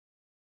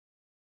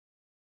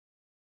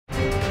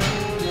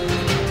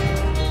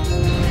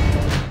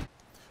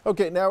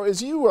Okay, now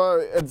as you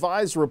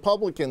advise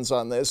Republicans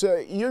on this,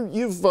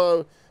 you've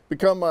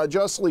become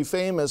justly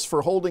famous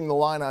for holding the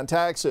line on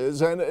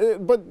taxes, and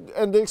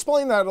to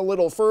explain that a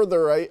little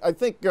further, I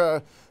think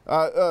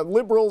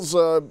liberals,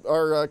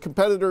 our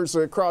competitors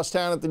across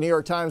town at the New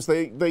York Times,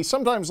 they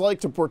sometimes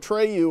like to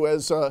portray you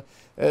as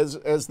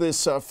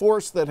this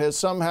force that has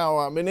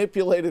somehow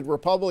manipulated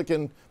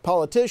Republican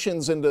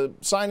politicians into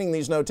signing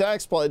these no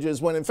tax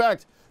pledges, when in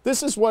fact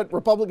this is what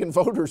Republican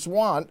voters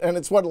want, and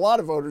it's what a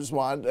lot of voters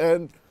want.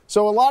 And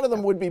so a lot of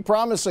them would be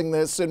promising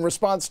this in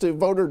response to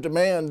voter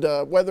demand,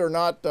 whether or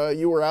not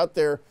you were out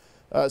there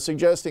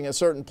suggesting a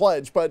certain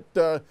pledge. But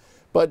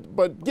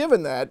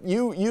given that,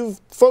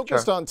 you've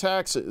focused on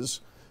taxes,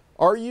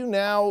 are you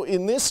now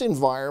in this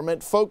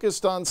environment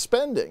focused on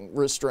spending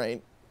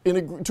restraint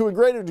to a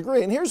greater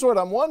degree? And here's what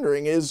I'm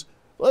wondering is,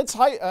 let's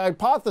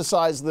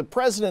hypothesize the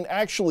president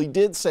actually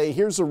did say,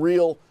 here's a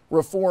real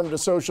reform to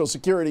Social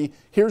Security,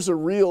 here's a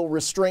real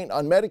restraint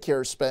on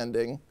Medicare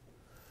spending.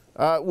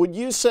 Would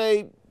you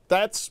say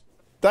that's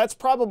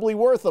probably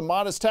worth a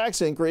modest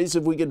tax increase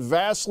if we could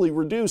vastly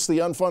reduce the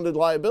unfunded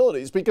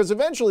liabilities? Because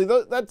eventually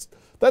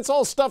that's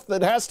all stuff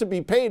that has to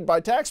be paid by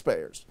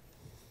taxpayers.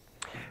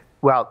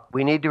 Well,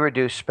 we need to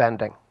reduce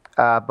spending.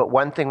 But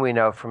one thing we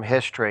know from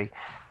history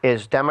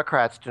is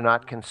Democrats do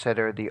not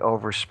consider the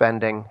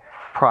overspending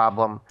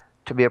problem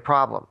to be a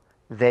problem.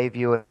 They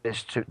view it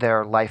as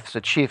their life's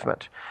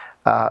achievement.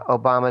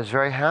 Obama is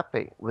very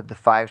happy with the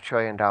 $5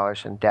 trillion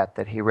in debt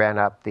that he ran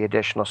up, the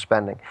additional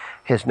spending.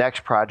 His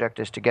next project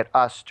is to get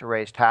us to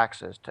raise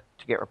taxes,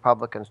 to get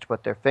Republicans to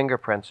put their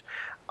fingerprints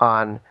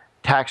on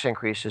tax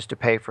increases to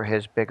pay for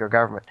his bigger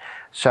government.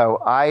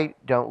 So I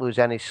don't lose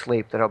any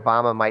sleep that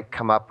Obama might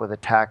come up with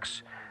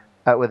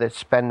a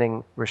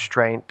spending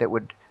restraint that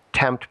would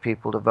tempt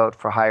people to vote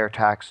for higher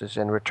taxes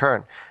in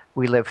return.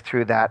 We lived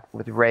through that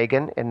with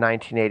Reagan in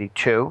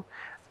 1982,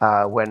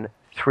 when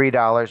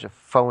 $3 of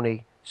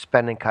phony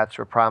spending cuts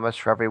were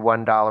promised for every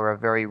 $1 of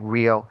very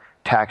real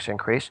tax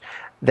increase.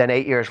 Then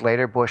 8 years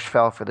later, Bush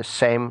fell for the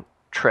same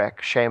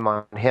trick. Shame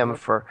on him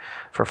for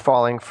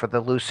falling for the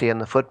Lucy and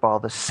the football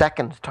the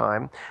second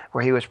time,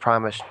 where he was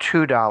promised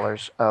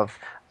 $2 of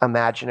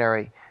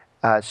imaginary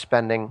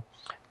spending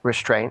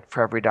restraint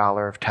for every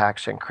dollar of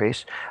tax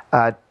increase.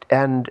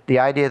 And the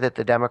idea that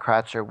the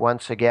Democrats are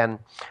once again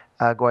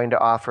going to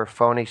offer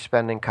phony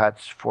spending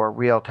cuts for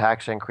real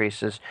tax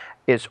increases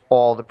is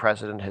all the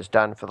president has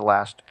done for the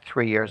last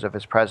 3 years of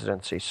his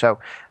presidency. So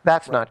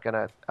that's not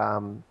going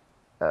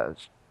to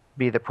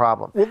be the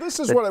problem. Well, this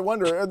is what I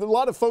wonder. A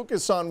lot of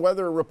focus on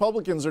whether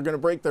Republicans are going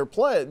to break their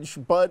pledge,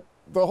 but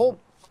the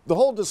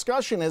whole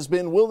discussion has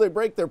been, will they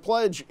break their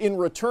pledge in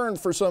return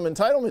for some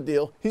entitlement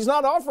deal? He's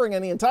not offering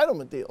any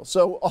entitlement deal.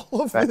 So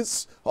all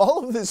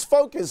of this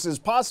focus is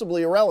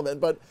possibly irrelevant,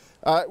 but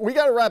we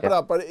got to wrap it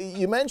up. But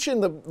you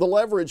mentioned the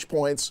leverage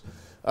points.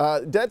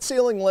 Debt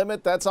ceiling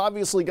limit, that's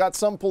obviously got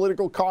some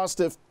political cost.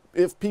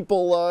 If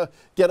people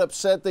get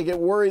upset, they get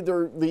worried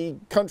the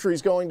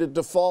country's going to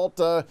default.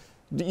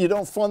 You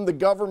don't fund the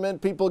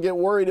government, people get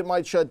worried it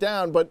might shut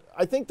down. But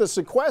I think the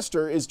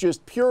sequester is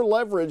just pure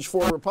leverage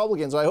for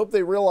Republicans. I hope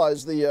they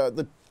realize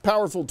the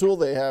powerful tool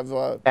they have.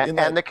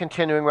 And the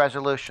continuing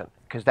resolution,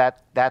 because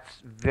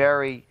that's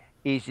very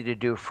easy to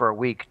do for a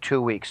week,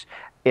 2 weeks.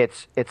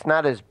 It's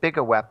not as big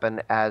a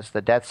weapon as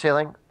the debt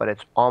ceiling, but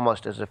it's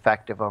almost as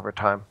effective over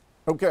time.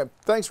 Okay.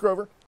 Thanks,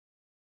 Grover.